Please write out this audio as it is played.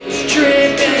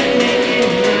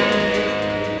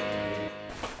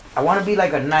I want to be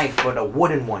like a knife, but a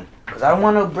wooden one. Because I don't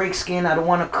want to break skin. I don't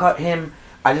want to cut him.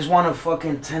 I just want to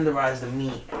fucking tenderize the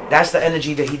meat. That's the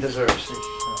energy that he deserves.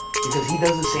 Because he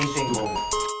does the same thing, bro.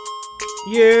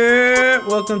 Yeah,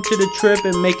 welcome to the Trip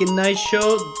and Make It Nice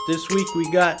show. This week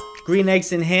we got Green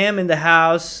Eggs and Ham in the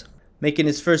house, making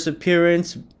his first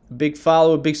appearance. Big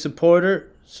follower, big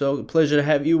supporter. So a pleasure to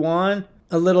have you on.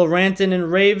 A little ranting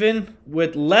and raving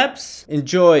with Leps.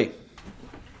 Enjoy.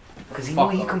 Because he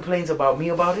complains about me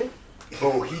about it.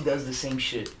 Bro, he does the same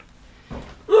shit.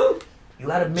 You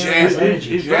gotta mirror his energy.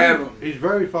 He's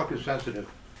very fucking sensitive.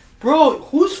 Bro,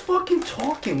 who's fucking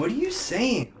talking? What are you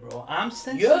saying, bro? I'm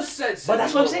sensitive. You're sensitive. But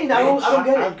that's what I'm saying. I don't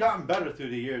get it. I've gotten better through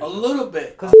the years. A little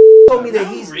bit. Because told me that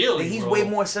he's way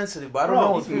more sensitive, but I don't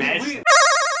know. He's mad.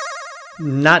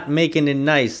 Not making it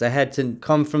nice. I had to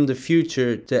come from the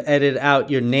future to edit out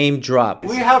your name drop.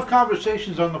 We have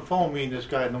conversations on the phone, me and this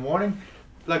guy in the morning,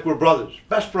 like we're brothers,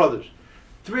 best brothers.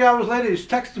 3 hours later, he's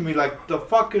texting me like the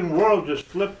fucking world just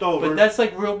flipped over. But that's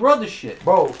like real brother shit.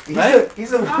 Bro,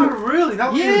 he's a not really.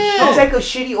 Not Yeah. really. He's like a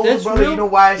shitty older That's brother. real. You know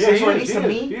why I say Yeah, so? he At is, least he to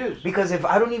is, me, he is. because if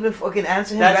I don't even fucking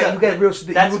answer him, That's you get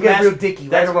real dicky.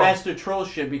 That's right or wrong. master troll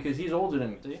shit because he's older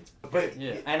than me. See? But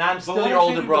Yeah, and I'm But still what your I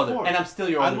older said brother. before, And I'm still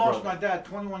your I older lost brother. my dad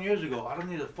 21 years ago. I don't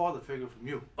need a father figure from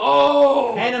you.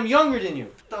 Oh! And I'm younger than you.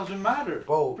 Doesn't matter,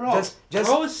 bro, bro. just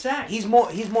Bro is sack. he's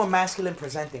more masculine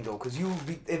presenting though. Cause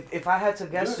if I had to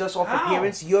guess You're- just off how?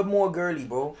 appearance, you're more girly,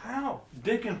 bro. How?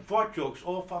 Dick and fart jokes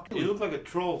all fucking. You look like a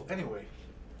troll anyway.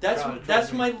 That's God, that's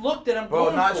trust my look that I'm Bro,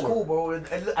 going no, for. it's cool, bro.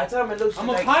 I tell him it looks I'm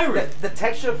a like pirate. The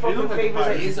texture fucking look like a favors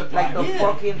pirate. like, He's a like the pirate. Yeah.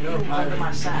 fucking under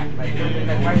my sack. Like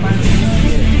right by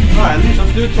Alright, at least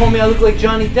Some dude told me I look like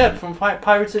Johnny Depp from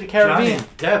Pirates of the Johnny Caribbean.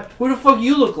 Depp. Who the fuck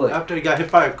you look like? After he got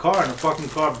hit by a car and the fucking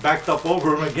car backed up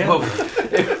over him again.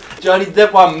 Johnny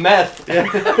Depp on meth.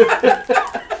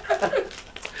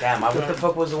 Damn, what the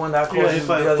fuck was the one that I called Yeah, you it's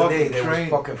like the a other day? fucking That was train.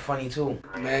 fucking funny too.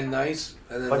 Man, nice.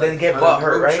 And But then get on butt the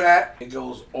hurt, group right? chat, it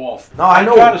goes off. No, I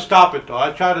know. try to stop it though.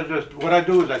 I try to just, what I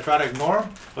do is I try to ignore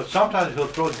him, but sometimes he'll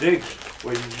throw digs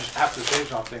where you just have to say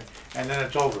something and then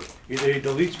it's over. Either he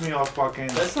deletes me off fucking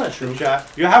That's not true. the chat.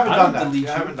 You haven't I done don't that. delete You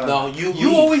you. haven't done No, that.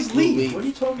 You always leave. What are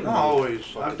you talking Not about? always.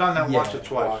 I've done that once or Yeah.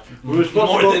 twice. We were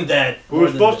supposed More to go, than that. we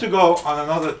were supposed to go on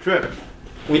another trip.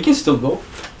 We can still go.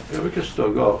 Yeah, we can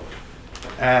still go.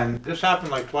 And this happened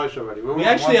like twice already. We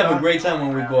actually have a great time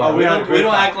when we go out. Oh, we had a We great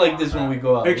don't time. act like this when we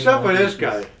go out. Except We for don't this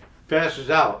guy. Passes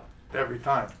out every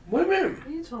time. What do you mean? What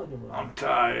are you talking about? I'm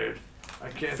tired. I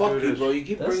can't Fuck do you, this. bro. You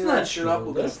keep That's bringing not that shit up, true.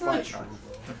 we're gonna That's not fight. true,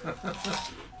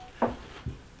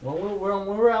 bro.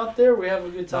 When we're out there, we have a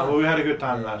good No, time. but we had a good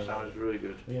time Yeah, last yeah. time. It was really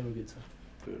good. We have a good time.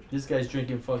 Good. This guy's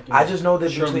drinking fucking. I just know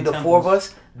that Shirley between the Temples. four of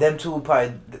us, them two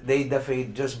probably they definitely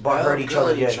just butt hurt each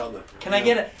other. Yeah. Can I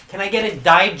get a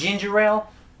dyed ginger ale?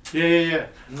 Yeah.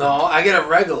 No, I get a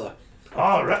regular.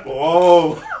 Oh,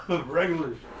 whoa.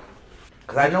 Regulars.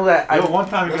 Cause I know that Yo, one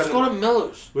time Let's go to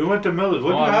Miller's. we went to Miller's.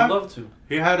 What Oh, do you I have? would love to.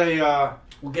 He had a,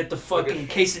 We'll get the fucking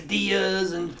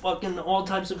quesadillas and fucking all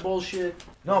types of bullshit.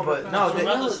 no, but no,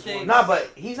 Mozzarella the, sticks. no,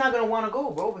 but he's not gonna want to go,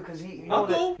 bro, because he. You know I'll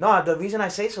that, go. No, the reason I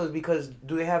say so is because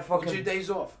do they have What's your fucking days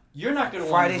off? You're not gonna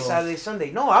Friday, want to go. Saturday,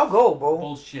 Sunday? No, I'll go, bro.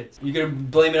 Bullshit. You're gonna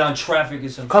blame it on traffic or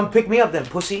something. Come pick me up then,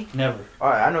 pussy. Never.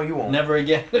 All right, I know you won't. Never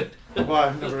again.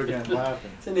 why? Never again. What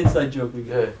happened? It's an inside joke we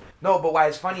got. Yeah. No, but why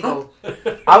it's funny though,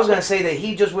 I was gonna say that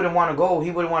he just wouldn't want to go.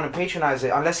 He wouldn't want to patronize it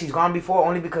unless he's gone before.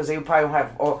 Only because they probably don't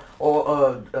have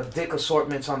all dick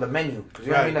assortments on the menu. 'Cause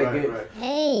you know what I mean? Like, right.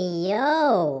 Hey,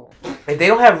 yo. if they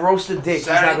don't have roasted dick,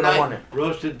 Saturday he's not gonna night. want it.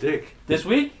 Roasted dick. This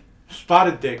week?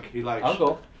 Spotted dick, he likes. I'll go.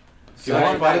 You want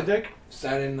Saturday spotted night. dick?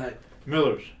 Saturday night.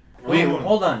 Miller's. Wait, What?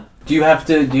 hold on. Do you have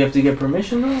to get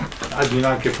permission though? I do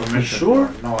not get permission. sure?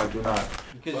 No, I do not.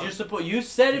 Because you're supposed. You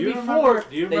said it Do you before remember-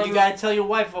 do you that you remember- gotta tell your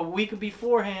wife a week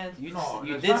beforehand. You No,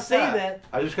 you it's did not say that.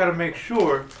 I just gotta make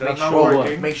sure that Make I'm not sure what?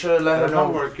 working. Make sure to let that her I'm not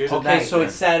know. working. Okay. Okay, so man.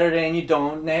 it's Saturday and you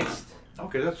don't next.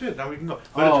 Okay, that's it. Now we can go.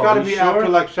 But Oh, it's gotta you be sure? after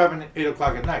like 7, 8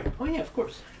 o'clock at night. Oh yeah, of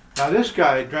course. Now this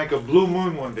guy drank a Blue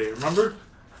Moon one day. Remember?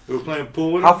 We were playing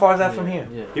pool with him. How far is that from here?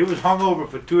 Yeah. He was hungover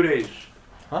for 2 days.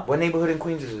 What neighborhood in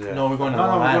Queens is it? No, we're going to No,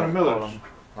 Long we're going Island. to Miller's.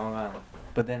 Long Island.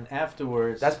 But then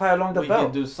afterwards, That's probably along the we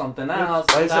belt. can do something It's- else.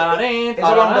 But it's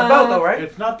along the belt though, right?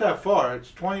 It's not that far.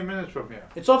 It's 20 minutes from here.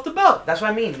 It's off the belt. That's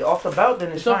what I mean. Off the belt, then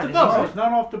it's It's off fine. the belt. No, it's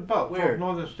not off the belt. It's Where? off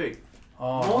Northern State.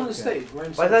 Oh, Northern okay. State. We're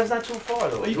in But that's not too far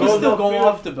though. Well, you Go can still to go Field.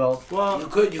 off the belt. Well, You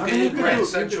could. You I can mean, hit you Grand can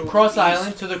Central. Cross East.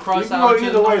 Island to the you Cross can Island. go to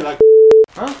either the way. Like,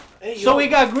 Huh? Hey, So yo. we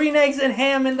got green eggs and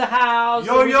ham in the house.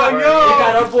 Yo, we yo, got, yo. We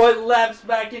got our boy Leps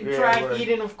back in Yeah, track word.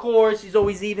 eating, of course. He's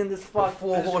always eating this fuck.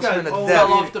 Four This horsemen guy's of old. Fell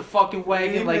death. off the fucking He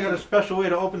wagon even like. got a special way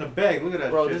to open the bag. Look at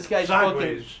that Bro, shit. this guy's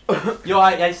sideways. Yo,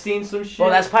 I seen some shit. Bro,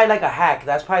 that's probably like a hack.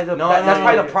 That's probably the No, that's no,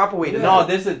 probably no. the proper way to do No,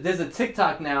 it. there's a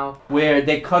TikTok now where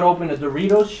they cut open the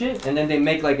Doritos shit and then they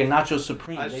make like a nacho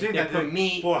supreme. I've they seen they that. put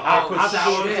meat, For hot hot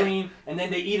sour shit. cream, and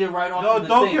then they eat it right off No, of the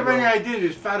don't thing, give bro. any ideas.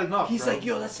 It's fat enough. He's bro. like,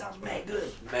 yo, that sounds mad good.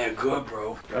 Man, good,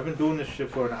 bro. I've been doing this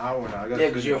shit for an hour now. I gotta Yeah,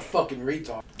 because finish. you're a fucking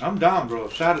retard. I'm down, bro.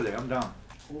 Saturday, I'm down.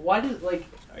 Why does like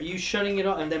are you shutting it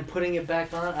off and then putting it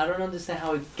back on? I don't understand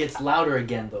how it gets louder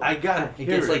again though. I got it. It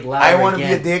gets like I louder want to be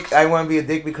again. a dick. I want to be a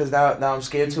dick because now I'm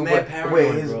scared He's too. mad But paranoid,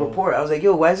 wait, his bro. report. I was like,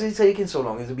 yo, why is he taking so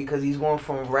long? Is it because he's going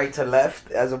from right to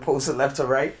left as opposed to left to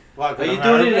right? What, Are you I'm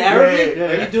doing it in Arabic? Arabic? Yeah, yeah,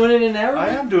 Are yeah. you doing it in Arabic? I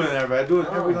am doing it in Arabic. I do it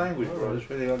in every Oh, language, bro. alright. This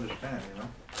way they understand, you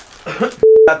know?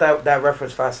 Got that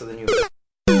reference faster than you.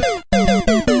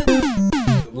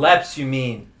 Leps, you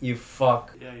mean? You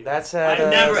fuck. Yeah, yeah. That's I at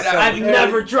I've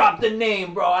never dropped the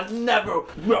name, bro. I never.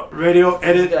 Bro. Radio This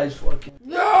edit. guy's fucking.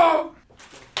 Yo!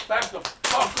 Back the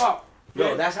fuck up.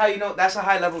 Yo, that's how you know. That's a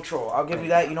high level troll. I'll give you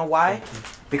that. You know why?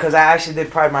 Because I actually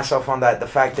did pride myself on that. The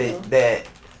fact that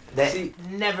See-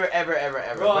 never ever ever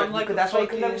ever. Bro, But I'm like a that's why you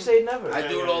can fucking- never say never. I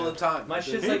do it all the time. My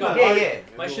shit's He like a does. hard. Yeah, yeah.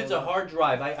 My shit's a hard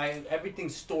drive. I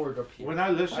everything's stored up here. When I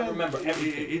listen, I remember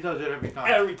everything. He does it every time.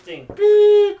 Everything.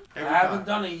 I Every haven't time.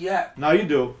 done it yet. No, you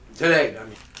do. Today, I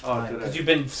mean. Oh, Because today. you've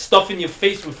been stuffing your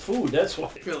face with food. That's why.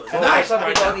 Feeling Oh, nice what's up right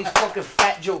with all now. these fucking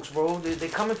fat jokes, bro? They're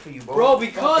coming for you, bro. Bro,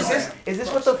 because Is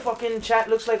this what the fucking chat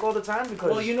looks like all the time? Because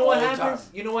well, you know what all the happens. time.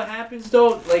 You know what happens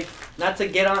though. Like, not to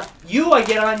get on you. I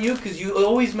get on you because you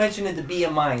always mention it to be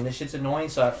of mine. This shit's annoying,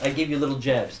 so I give you little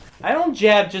jabs. I don't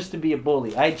jab just to be a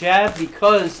bully. I jab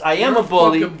because I am You're a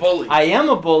bully. fucking bully. I am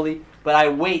a bully, but I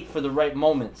wait for the right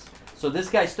moments. So this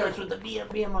guy starts with the be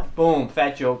a mine. Boom,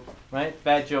 fat joke, right?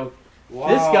 Fat joke. Wow.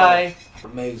 This guy.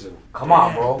 Amazing. come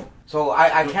on, bro. So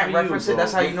I Good can't for you, reference it. bro.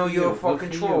 That's how you Good know for you're a you. Good fucking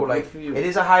for you. troll. Good Like for you. it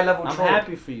is a high level I'm troll.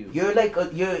 happy for you. You're like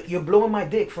you're blowing my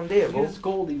dick from there, Look bro. at this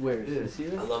gold he wears. Yeah. You see I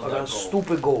that? love that goal.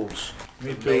 Stupid goals.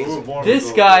 Me too. Amazing. We were born This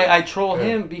with guy, those. I troll Yeah.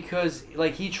 him because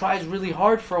like he tries really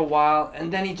hard for a while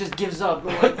and then he just gives up.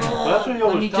 Like, That's what he let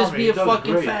always me tells just me. be He a does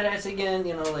fucking great. fat ass again.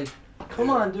 You know, like, come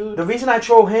on, dude. The reason I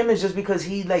troll him is just because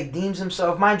he like deems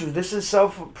himself, mind you, this is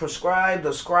self-prescribed,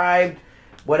 ascribed,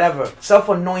 whatever,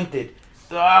 self-anointed.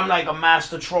 I'm like a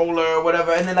master troller or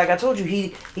whatever, and then like I told you,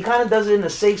 he kind of does it in a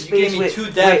safe You space. gave me with,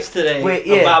 2 dabs today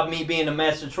yeah. about me being a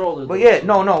master troller. But though, yeah,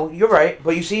 so- no, you're right.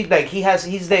 But you see, like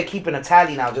he's there keeping a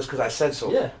tally now just because I said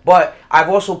so. Yeah. But I've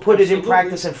also put it in Absolutely.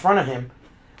 practice in front of him,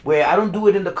 where I don't do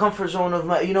it in the comfort zone of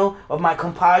my, of my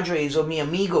compadres or mi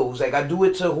amigos. Like I do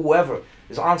it to whoever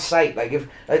is on site. Like if,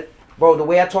 bro, the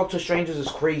way I talk to strangers is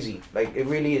crazy. Like it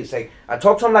really is. Like I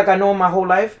talk to him like I know him my whole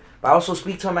life, but I also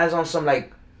speak to him as on some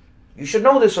like, you should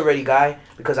know this already, guy,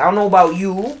 because I don't know about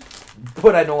you,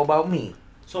 but I know about me.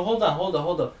 So hold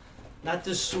on. Not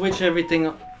to switch everything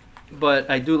up, but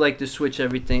I do like to switch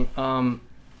everything. A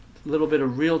little bit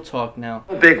of real talk now.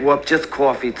 Big whoop, just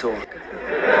coffee talk.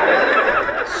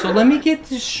 So let me get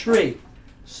this straight.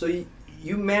 So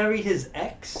you married his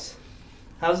ex?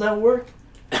 How's that work?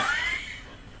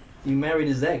 You married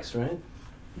his ex, right?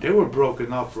 They were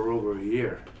broken up for over a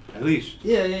year, at least.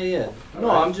 Yeah.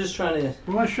 No, I'm just trying to.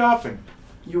 We went shopping.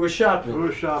 You were shopping. We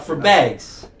were shopping. For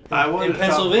bags. I was in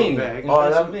Pennsylvania. Bag. In Oh,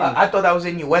 Pennsylvania. I thought that was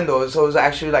innuendo, so it was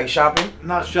actually like shopping.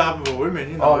 Not shopping for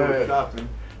women, Oh, we yeah, were yeah. shopping.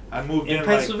 I moved in, In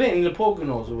Pennsylvania, in the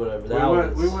Poconos or whatever. The like,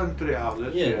 outlets. we went to the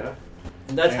outlets, Yeah. yeah.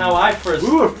 And that's how I first.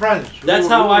 We were friends. That's we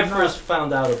how were I not- first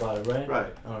found out about it, right?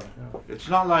 Right. All right. It's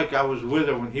not like I was with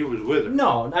her when he was with her.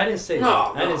 No, I didn't say that.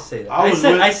 No, I no. didn't say that. I I was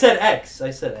said with- I said X.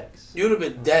 I said X. You'd have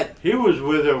been dead. He was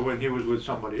with her when he was with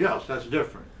somebody else. That's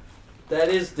different. That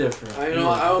is different. I know.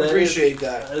 I That appreciate is,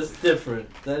 that. That's different.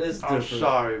 That is I'm different.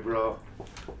 sorry, bro.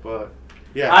 But,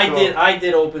 yeah. I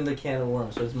did open the can of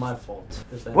worms, so it's my fault.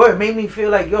 What made me feel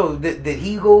like, yo, did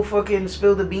he go fucking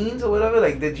spill the beans or whatever?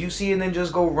 Like, did you see and then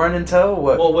just go run and tell or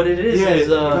what? Well, what it is Yeah, is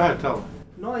go ahead, tell him.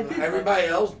 no, I did. Everybody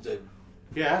else did.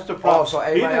 Yeah, that's the problem. Oh, so he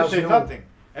everybody didn't else say knew. nothing.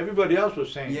 Everybody else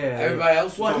was saying. Yeah. Everybody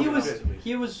else Well, he talking was shit to me.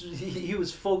 he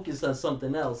was focused on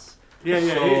something else, Yeah,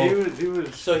 So- he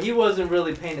was. so he wasn't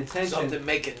really paying attention. Something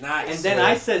make it nice. And then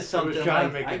I said something trying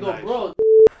to like, make I it go, nice.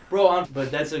 bro, but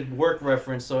that's a work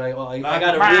reference, so I Like-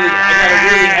 gotta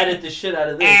really edit the shit out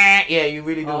of this. Yeah, you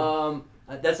really do.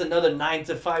 That's another 9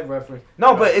 to 5 reference.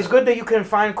 No, but it's good that you can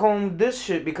fine comb this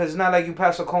shit because it's not like you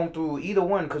pass a comb through either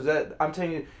one. Because I'm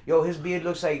telling you, yo, his beard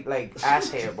looks like ass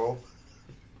hair, bro.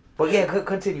 But yeah,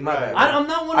 continue. My bad. I'm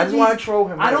not one I of just these. want to troll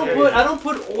him. I man. don't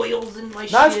put oils in my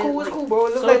shit. Nah, it's cool. It's cool, bro. It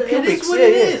looks so like it pubic. is what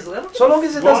it is. I don't So long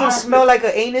as it Well, doesn't smell like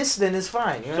an anus, then it's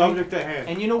fine. You know what I mean? Subject to hand.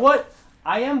 And you know what?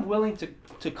 I am willing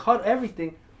to cut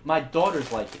everything. My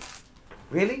daughters like it.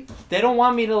 Really? They don't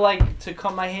want me to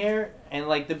cut my hair and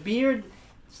like the beard.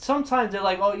 Sometimes they're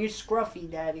like, "Oh, you're scruffy,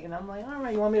 daddy," and I'm like, "All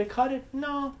right, you want me to cut it?"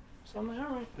 No. So I'm like,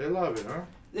 "All right." They love it, huh?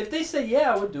 If they say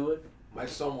yeah, I would do it. My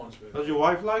son wants me. Does your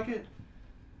wife like it?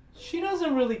 She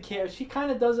doesn't really care. She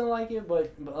kind of doesn't like it,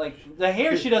 but like the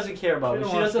hair, she doesn't care about. She She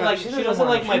don't wanna doesn't spend- like. she She doesn't doesn't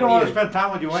wanna- like She my don't want to beard. spend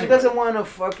time with you She anyway. doesn't want a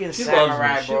fucking She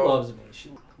samurai, loves me. She bro. loves me.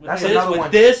 That's With another this, one.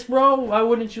 with this, bro. Why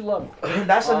wouldn't you love me?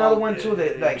 That's another Oh, one too.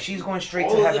 That like she's going straight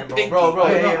All to of heaven, the bro. pinky. Bro, Yeah,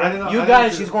 I yeah. didn't know- You I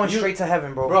guys- didn't- She's going straight to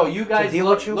heaven, bro. Bro, you guys deal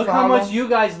look, with you look for how how much long? you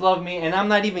guys love me, and I'm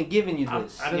not even giving you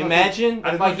this. I didn't You know imagine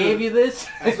I didn't if I know gave you this?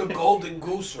 That's a golden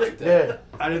goose right there.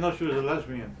 I didn't know she was a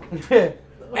lesbian. Yeah.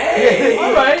 Hey,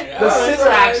 All right. The all right, scissor all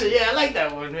right. action. Yeah, I like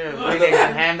that one. Yeah. Great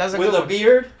Asian ham. That's a With good a one.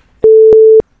 beard.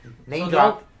 Name So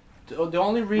drop. The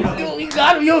only reason Yo, you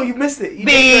got him. Yo, you missed it. You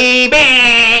missed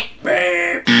it.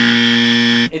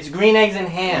 it's green eggs and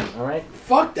ham. All right.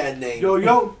 Fuck that name.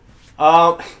 Yo.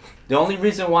 The only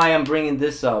reason why I'm bringing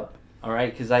this up, all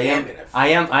right, because Damn it, I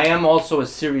am also a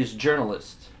serious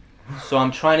journalist, so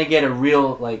I'm trying to get a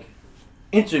real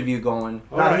interview going,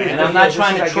 All right. and I'm Yeah, not this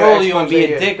trying is to like troll your you and be a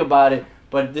expose, yeah. dick about it.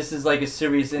 But this is like a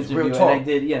serious interview, real and talk. I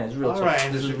did, it's real All talk. right,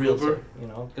 This is Anderson real Cooper.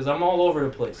 talk, because I'm all over the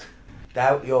place.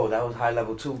 That was high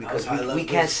level too because That was high we level.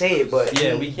 can't say it, but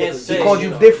Yeah, we can't he say called it, you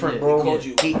know. different, Yeah, bro. he called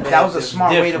you That was a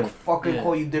smart way to different. fucking Yeah.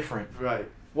 call you different. Right.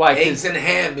 Why? Eggs and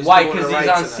ham is Why? doing Because it he's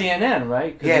right on tonight. CNN,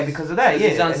 right? Yeah, because of that. Yeah,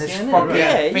 he's on and it's CNN. fucking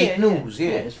yeah, fake yeah, news. Yeah.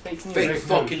 it's fake news. Fake Fake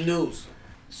fucking news.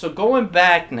 So going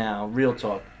back now, real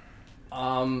talk.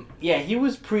 He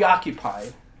was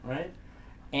preoccupied, right?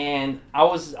 And I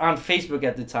was on Facebook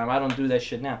at the time. I don't do that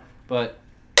shit now,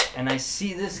 and I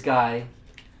see this guy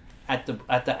at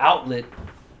the outlet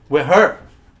with her.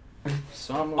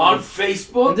 So I'm On like,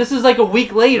 Facebook? and this is like a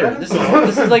week later. This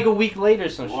is like a week later,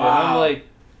 some shit. I'm Wow. like,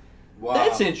 Wow.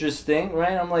 that's interesting,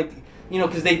 right? I'm like,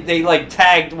 because they like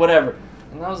tagged whatever.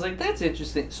 And I was like, that's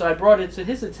interesting. So I brought it to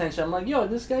his attention. I'm like, yo,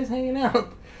 this guy's hanging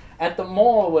out at the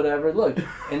mall or whatever. Look.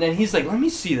 And then he's like, let me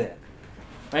see that.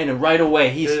 Right? And right away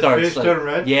he Did his starts face like, turn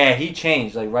red? yeah, he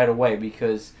changed like right away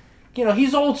because,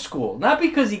 he's old school. Not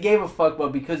because he gave a fuck,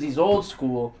 but because he's old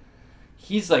school.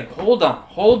 He's like, hold on.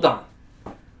 Hold on.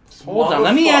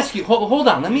 Let me ask you. Hold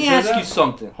on. Let me You hear ask you that?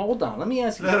 something. Hold on. Let me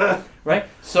ask you. Right.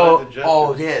 So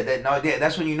Oh yeah,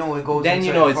 that's when you know it goes. then into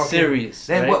you know it's fucking, serious.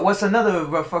 Then right? what's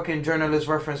another fucking journalist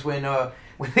reference when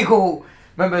they go?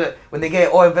 Remember when they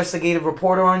get all investigative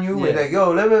reporter on you? Yeah. And like,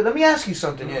 yo, let me ask you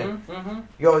something. Mm-hmm.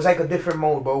 Yo, it's like a different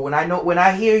mode, bro. When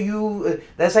I hear you,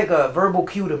 that's like a verbal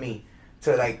cue to me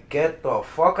to like get the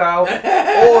fuck out,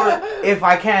 or if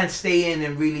I can stay in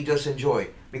and really just enjoy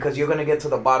because you're gonna get to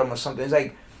the bottom of something. It's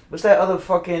like what's that other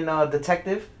fucking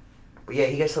detective? But yeah,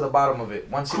 he gets to the bottom of it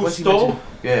once he Cousteau? mentions-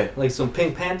 yeah. Like some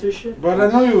Pink Panther shit. But I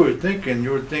know you were thinking,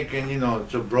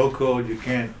 it's a bro code, you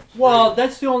can't. Well,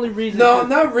 that's the only reason. No,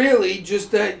 not really.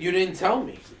 Just that you didn't tell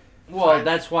me. Well,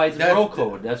 that's why it's That's- bro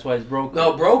code. That's why it's bro code.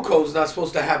 No, bro code's not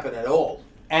supposed to happen at all.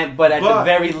 But at the But-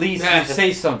 very least, you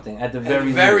say something. At the At very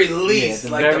the very least, least, Yeah,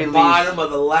 at like very the least, bottom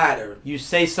of the ladder. you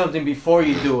say something before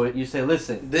you do it. You say,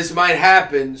 "Listen, This might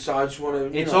happen, so I just want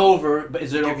to. it's over. But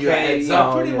is it give you a okay?" heads You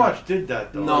up. know, Pretty yeah. much did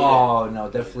that though. No,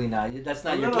 definitely not. That's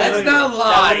not your. No, Let's no, character. not That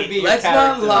lie. wouldn't be your Let's not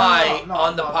character. lie No,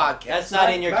 on the no. podcast. That's not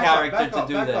in your Back up, character back to up,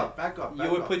 do back that. up, back up, You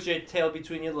back would up. put your tail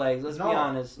between your legs. Let's be No.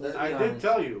 honest. Let's I be did honest.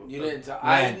 tell you. You didn't tell.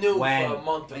 I knew for a month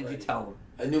When already. did you tell him?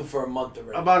 I knew for a month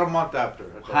already. About a month after.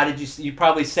 I told How you. did you? You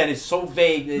probably said it so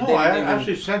vague that it No, I didn't even,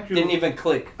 actually sent you. didn't even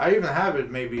click. I even have it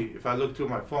maybe if I look through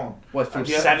my phone. What from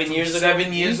Yeah, 7 years ago?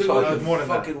 7 years You ago, told That me. was more than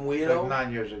fucking that. weirdo. Like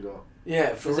 9 years ago.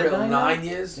 Yeah, for Is it real. 9 9 now?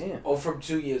 years? Yeah. Or from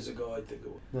 2 years ago, I think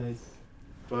it was. Nice.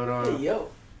 But Hey, yo.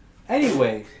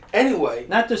 Anyway, Anyway,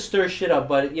 not to stir shit up,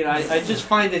 but I just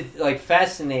find it like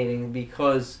fascinating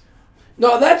because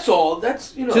no, that's all.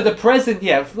 That's, to the present,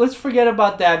 let's forget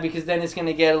about that because then it's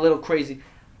gonna get a little crazy.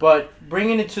 But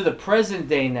bringing it to the present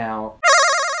day now,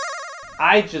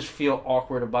 I just feel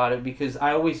awkward about it because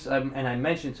I always and I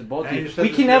mentioned to both of And you, you said we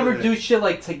this can the never other do day. shit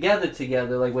like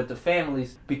together, like with the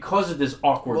families because of this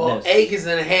awkwardness. well, eggs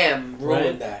and ham ruined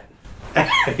Right. that.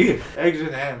 eggs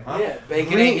and ham, huh? Yeah,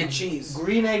 bacon, Green- egg, and cheese.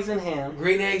 Green eggs and ham.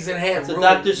 Green eggs and ham. It's a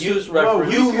ruined- Dr. you- Seuss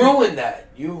reference. You ruined that.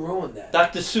 You ruined that.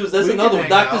 Dr. Seuss, that's We another can one. hang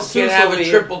Dr. out. Seuss You can't have over a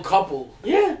here. triple couple.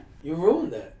 Yeah, you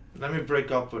ruined that. Let me break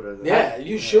up with her. then. Yeah,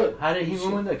 you should. How did he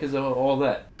ruin that? Because of all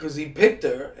that. Because he picked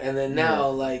her, and then now,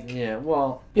 like, Yeah,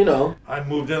 well, you know. I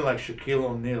moved in like Shaquille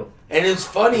O'Neal. And it's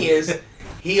funny is,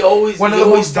 He always One of he the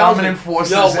always most tells dominant me,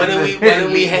 forces Yo, in when are the-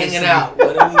 we in hanging history." out?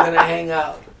 When are we gonna hang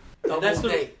out? Double That's the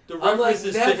date. I'm like,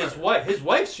 references to never. his wife. His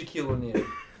wife's Shaquille O'Neal.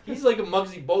 He's like a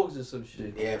Muggsy Bogues or some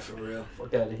shit. Yeah, for real.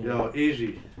 Fuck out of here. Yo,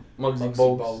 easy. Muggsy Muggsy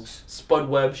Bogues. Bogues. Spud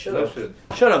Webb. Shut Listen.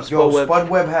 up. Shut up, Yo, Spud Webb. Spud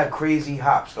Webb had crazy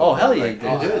hops. Though. Oh, hell yeah, Like, he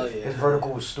Oh, did. hell yeah. His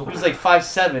vertical was stupid. He was like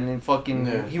 5'7" and fucking.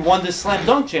 Yeah. He won the slam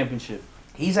dunk championship.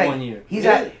 He's like 1 year. he's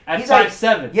Really? At he's like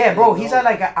 5'7". yeah, bro. He's No. at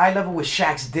like an eye level with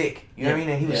Shaq's dick. You know what I Yeah.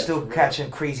 mean? And he was Yeah, still for real.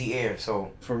 catching crazy air.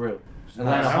 So For real. Nice.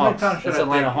 Atlanta How many Hawks. times should That's I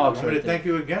Atlanta thank you? Hawks Want me right to there. thank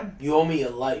you again? You owe me a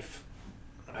life.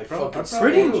 I Bro, fucking I stand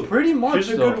Pretty, you. pretty much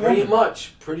She's a though. good Pretty woman.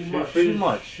 much. Pretty much. Pretty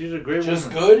much. She's a great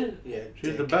Just woman. good? Yeah.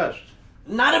 She's the dick. best.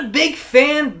 Not a big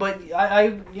fan, but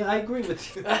I agree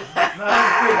with you.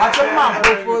 watch your mouth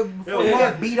before you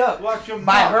get beat up Watch your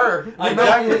by mouth. her.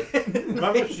 Exactly.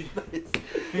 Remember she.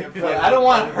 Yeah, I don't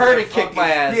want her to kick my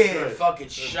ass, Yeah. Fucking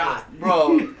shot.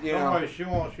 bro. You Don't know, worry, she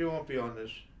won't be on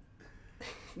this.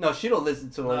 no, she don't listen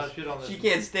to No, us. she don't listen. She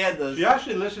can't stand us, She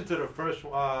actually listened to the first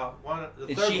one, the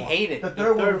and third she one. hated. The it.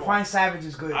 third third one, one. Fine Savage,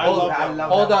 is good. I love that one.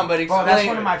 Hold that on, but Bro, explain. that's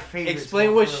one of my favorites. Explain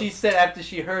bro, what for she real. said after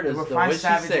she heard us. But Though. Fine What'd she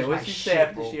Savage say? is What'd my she say shit,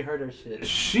 after bro. she heard her shit?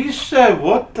 She said,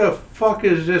 "What the fuck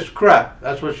is this crap?"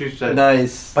 That's what she said.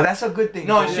 Nice. But that's a good thing.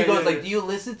 No, bro. and she Yeah, goes yeah, like, yeah. "Do you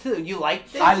listen to? You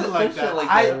like this?" I Some like shit that. like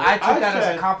I that, right? took that as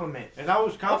said- a compliment. And I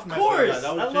was Of complimenting course, that.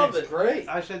 I was love saying- it. Great.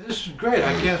 I said, "This is great.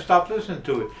 I can't stop listening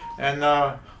to it." And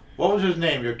what was his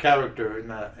name? Your character in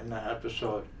that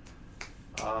episode?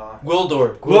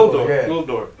 Wildor. Gwildor. Yeah.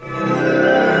 Gwildor.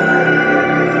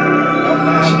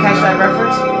 Did she catch that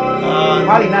reference?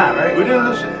 Probably not, We right? didn't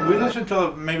listen. We listened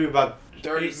to maybe about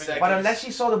 30 8 minutes. seconds. But unless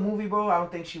she saw the movie, bro, I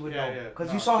don't think she would Yeah, know. yeah. Because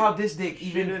No, you saw she- how this dick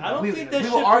even. didn't. I don't we, think that we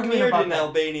shit were arguing premiered about in that.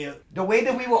 Albania. The way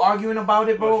that we were arguing about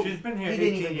it, bro. Well, she's been here he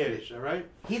didn't 18 even get it. years, all right?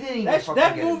 He didn't even That fucking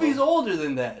that get movie's it, bro. older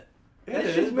than that. That It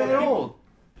shit's is, been but old.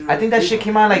 I think that shit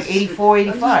came out like 84,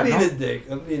 85. I'm just no? being a dick.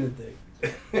 I'm being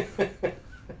a dick.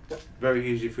 Very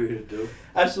easy for you to do.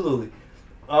 Absolutely.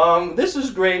 This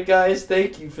was great, guys.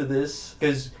 Thank you for this.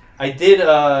 Because I did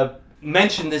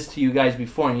mention this to you guys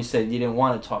before, and you said you didn't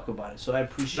want to talk about it. So I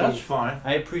appreciate. That's fine.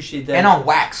 I appreciate that. And on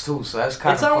wax, too, so that's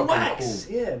kind it's of on fucking wax.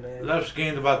 Yeah, man. Leps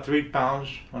gained about 3 pounds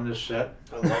on this set.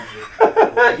 I love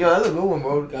cool. Yo, that's a good one,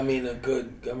 bro. it. Got me in a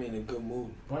good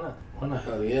mood. Why not? Why not?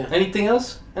 Hell yeah. Anything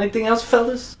else? Anything else,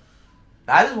 fellas?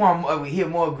 I just want to hear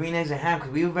more of Green Eggs and Ham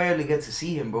because we rarely get to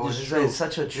see him, bro. It's It's, true. it's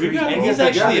such a treat. got- And bro. he's Yeah,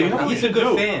 actually you know what he's we a good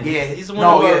do. fan. Yeah. He's one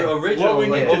No, of yeah. our original What we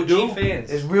like, need to OG do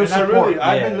fans. It's real And I support. really,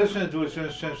 I've Yeah. been listening to it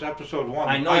since episode 1.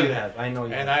 I know you have. I know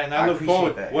you And have. I I look appreciate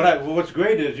forward. that, What's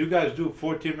great is you guys do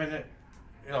 14-minute,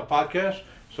 podcast.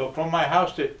 So from my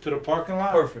house to the parking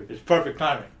lot, Perfect. It's perfect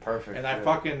timing. Perfect. And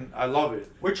yeah. I love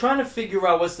it. We're trying to figure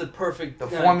out what's the perfect The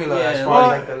formula as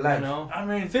far as like the length. You know? I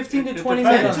mean, 15 to it 20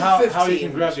 depends minutes. on 10 to how you 15.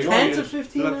 can grab the 10 to audience,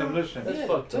 15 let them now? listen. That's Yeah,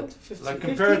 fucked 10 up. to 15. Like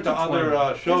compared 15 to to other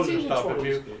 20. shows 15 and to stuff, 20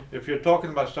 is good. if you're talking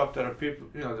about stuff that are people,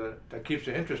 that keeps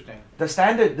it interesting. The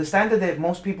standard that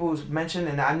most people mention,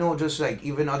 and I know just like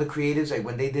even other creatives, like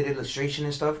when they did illustration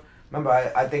and stuff. Remember,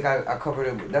 I think I covered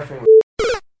it definitely.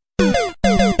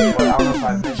 But I don't know if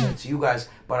I mentioned it to you guys,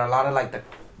 but a lot of like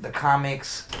the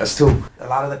comics. That's two. A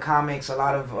lot of the comics, a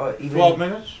lot of even. 12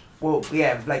 minutes? Well,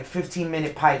 yeah, like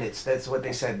 15-minute pilots. That's what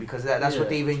they said because that's what Yeah.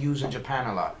 they even use in Japan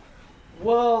a lot.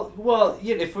 Well,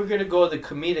 yeah. If we're gonna go the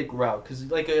comedic route,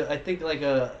 because I think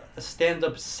a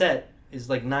stand-up set is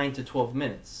like 9 to 12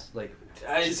 minutes. Like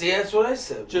I see. That's what I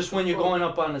said. just when you're going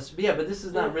up on a yeah, but this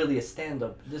is not really a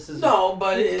stand-up. This is No,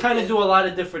 but you it kind of do a lot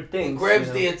of different It things. grabs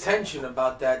you the know? attention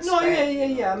about that. No, span, yeah.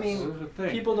 you know? I mean, This is the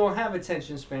thing. people don't have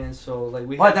attention spans, so like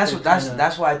we. But have to kinda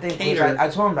that's why I think cater. I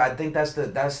told him that I think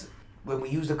that's when we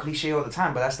use the cliche all the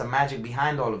time, but that's the magic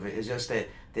behind all of it. It's just that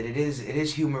it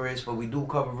is humorous, but we do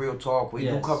cover real talk. We do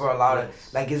Yes, cover a lot yes.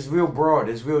 of like it's real broad,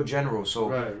 it's real general. So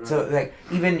Right. so like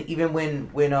even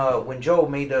when Joe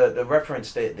made the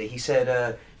reference that he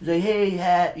said he's like, hey,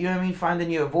 hat, you know what I mean,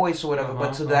 finding your voice or whatever.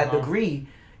 But to that degree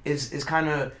is kind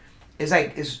of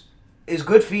it's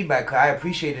good feedback. I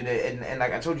appreciated it, and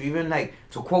like I told you, even like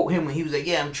to quote him when he was like,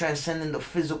 "Yeah, I'm transcending the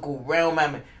physical realm." I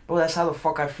mean, bro, that's how the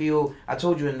fuck I feel. I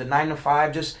told you in the 9 to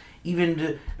 5, just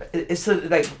even it's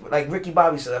like Ricky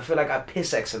Bobby said. I feel like I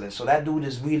piss excellence. So that dude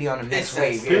is really on the next Piss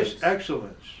wave. Piss Yeah.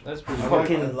 excellence. That's pretty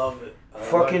Fucking- I love it. I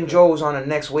Fucking like that. Joe's on the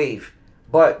next wave.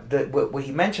 But what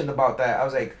he mentioned about that, I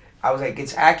was like,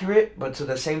 it's accurate, but to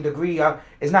the same degree,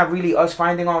 it's not really us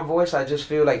finding our voice. I just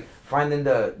feel like finding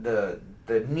the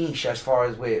niche as far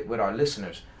as with our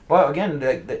listeners. But again,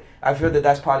 I feel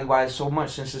that's probably why it's so much,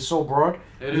 since it's so broad.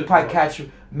 It We is probably broad. catch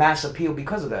mass appeal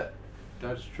because of that.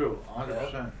 That's true,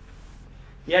 100%.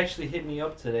 He actually hit me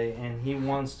up today, and he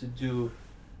wants to do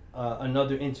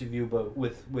another interview, but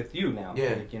with you now.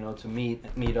 Yeah. Like, to meet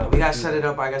up. We gotta set it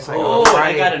up. I guess. Like Oh, on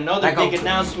Friday, I got another like big on-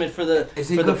 announcement for the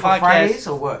Is it for the good for podcast. Fridays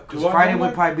or what? Because Do I Friday know would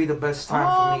that? probably be the best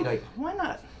time for me. Like, Why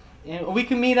not? And we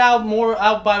can meet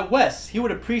out by West. He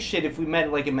would appreciate if we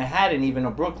met like in Manhattan, even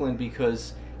or Brooklyn,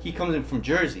 because he comes in from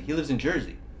Jersey. He lives in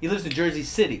Jersey. He lives in Jersey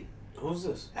City. Who's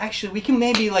this? Actually, we can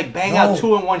maybe like bang No. out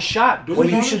 2 in one shot. what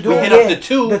you should do? We hit yeah,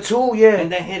 up the two, yeah.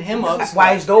 and then hit him up.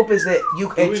 Why it's dope is that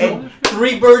you. And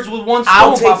 3 birds with one stone.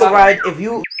 I'll take the Papa. ride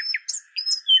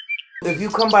if you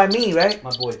come by me, right? My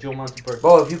boy Joe Monteperti.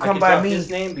 Bro, if you I come can by drop me his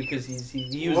name because he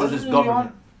uses Wasn't his he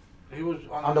government. He was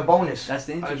on the bonus. That's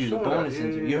the interview, the saw that. bonus Yeah,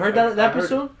 interview. yeah, You yeah. heard that I heard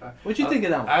episode? it. What'd you think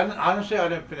of that one? Honestly, I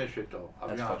didn't finish it though. I'll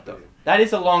be That's honest fucked up. with you. That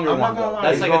is a longer I'm not one gonna though. lie.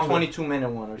 That's It's like longer. a 22-minute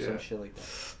one or Yeah. some shit like that.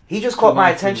 He just caught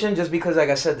my attention just because, like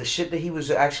I said, the shit that he was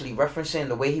actually referencing,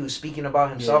 the way he was speaking about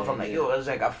himself. Yeah, I'm like, yeah. yo, I was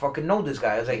like, I fucking know this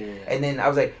guy. I was like, Yeah. and then I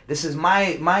was like, this is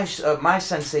my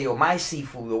sensei or my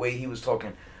sifu, the way he was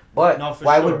talking. But No, for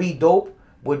why sure. would be dope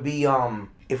would be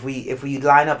if we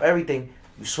line up everything.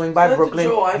 You swing by Is that the Brooklyn.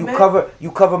 Joe I You met?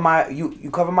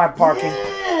 cover my parking.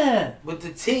 Yeah. With the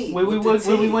T. Where we with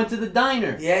the went, T. to the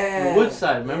diner. Yeah.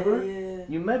 Woodside, remember? Yeah.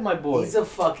 You met my boy. He's a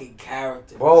fucking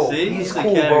character. Bro, See? he's He's a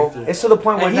cool, bro. character. It's to the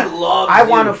point where And he now loves I you.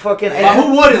 want to fucking. But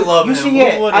who wouldn't love You him? see, Who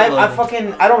yeah, wouldn't I love him?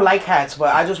 fucking I don't like hats,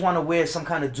 but I just want to wear some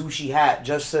kind of douchey hat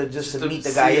just to to meet the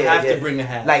see- guy. You Yeah, have yeah. to bring a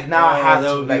hat. Like now I Oh, have that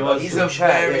to. would be Like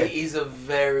awesome. He's a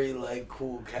very like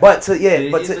cool character. But to yeah,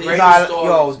 Yeah, but he's to a you great know, I, story.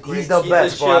 yo, Great. he's the He's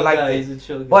best, a bro. I chill like guy. that. He's a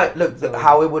chill guy. But look, That's all.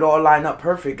 how it would all line up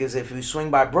perfect is if you swing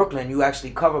by Brooklyn, you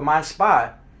actually cover my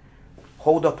spot,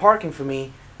 hold up parking for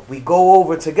me. We go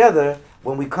over together.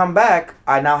 When we come back,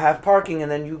 I now have parking,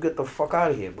 and then you get the fuck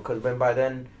out of here because then by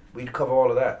then we'd cover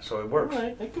all of that, so it works. All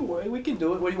right, that could work. We can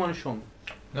do it. What do you want to show me?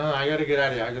 No, I gotta get out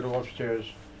of here. I gotta go upstairs.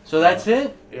 So that's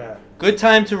it. Yeah. Good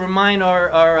time to remind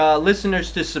our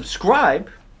listeners to subscribe.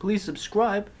 Please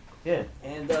subscribe. Yeah.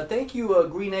 And thank you,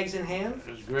 Green Eggs and Ham,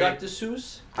 It was great. Dr.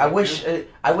 Seuss. I wish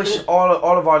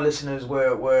all of our listeners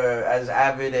were as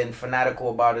avid and fanatical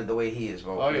about it the way he is,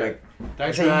 bro. Oh, yeah. Like,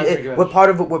 Thanks I for say, having me, guys.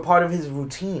 we're part of his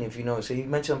routine, if you know. So he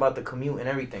mentioned about the commute and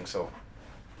everything. So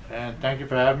And thank you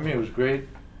for having me. It was great.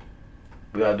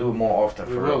 we gotta do it more often.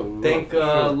 We For will. real. Thank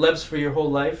Leps for your whole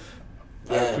life.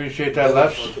 I appreciate that, Really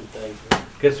Leps. fucking thank you.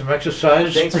 Get some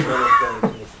exercise. Thanks for Really thank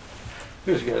you.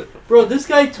 It was good. Bro, this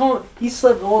guy he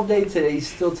slept all day today. He's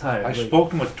still tired. I Like, spoke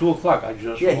to him at 2 o'clock. I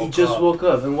just Yeah, woke he just up. woke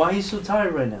up. And why he's so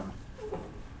tired right now?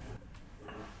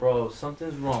 Bro,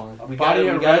 something's wrong. A We body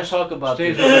gotta arrest talk about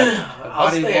stays this. at rest. A I'll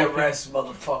body stay at walking- rest,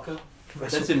 motherfucker.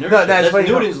 That's No, inertia. That's funny.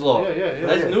 Newton's law. Yeah.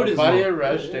 That's A Newton's body law.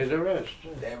 arrest stays at rest.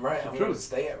 Damn right. I'm True. gonna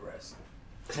stay at rest.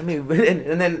 I mean,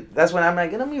 and then that's when I'm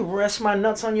like, let me rest my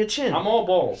nuts on your chin. I'm all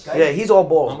balls. Yeah, he's all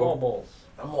balls, I'm bro. all balls.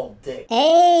 I'm all dick.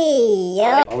 Hey,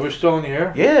 yo. Are we still in the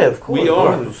air? Yeah, of course. We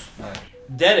are. bro.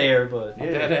 Dead air, but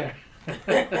Yeah.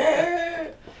 Dead air.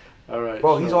 All right.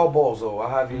 Bro, so- he's all balls though. I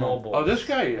have you I'm all know. balls. Oh, this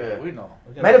guy, yeah, Yeah. we know.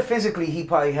 Metaphysically, he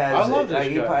probably has. I love this like,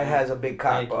 he guy. probably has a big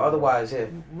cock, Thank but you. otherwise, yeah.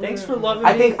 Thanks for loving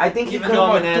I me. think he Even could. though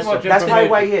I'm an Too asshole. much That's probably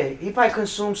why, information. yeah. He probably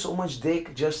consumes so much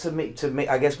dick just to make.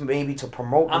 I guess maybe to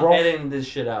promote I'm growth. editing this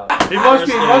shit out. He must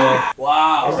be. He must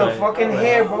Wow. It's Alright, the fucking alright.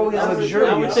 hair, bro. He's Now we're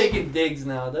luxurious. taking digs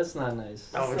now. That's not nice.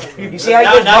 be. You see how Now,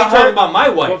 he gets now you're talking butthurt? about my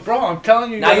But wife. bro, I'm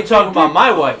telling you. Now you're talking about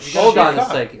my wife. You gotta Hold get on a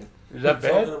cock. second. Is that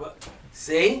bad? Talking about-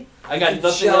 See? I got You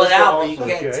nothing shell else it to out, but you offer.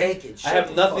 can't Okay. take it. I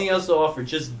have nothing else to offer,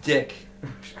 just dick.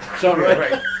 Sorry.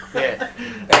 Right. Yeah.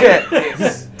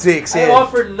 else. Dicks, I yeah.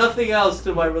 offered nothing else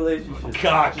to my relationship.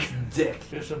 Cock. Just dick.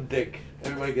 Here's some dick.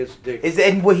 Everybody gets dick. Is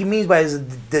and what he means by is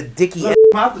the dicky. Look,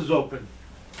 mouth is open.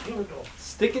 Here we go.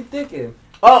 Stick a dick in.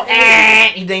 Oh,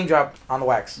 he name dropped on the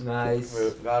wax. Nice.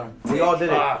 Got him. We all did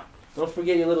it. Ah, Don't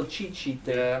forget your little cheat sheet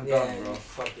there. yeah, I'm Yeah, done, you bro.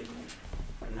 fucking.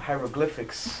 And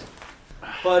hieroglyphics.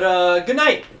 But good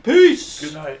night. Peace.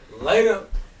 Good night. Later.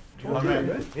 Oh,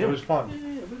 man, it was fun.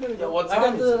 Yeah, what I time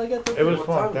got is the. it? I got the. It was What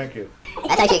fun. time? Thank you.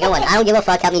 That's actually a good one. I don't give a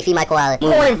fuck. Help me feed my koala.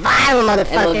 Going viral,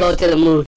 motherfucker. And we'll go to the moon.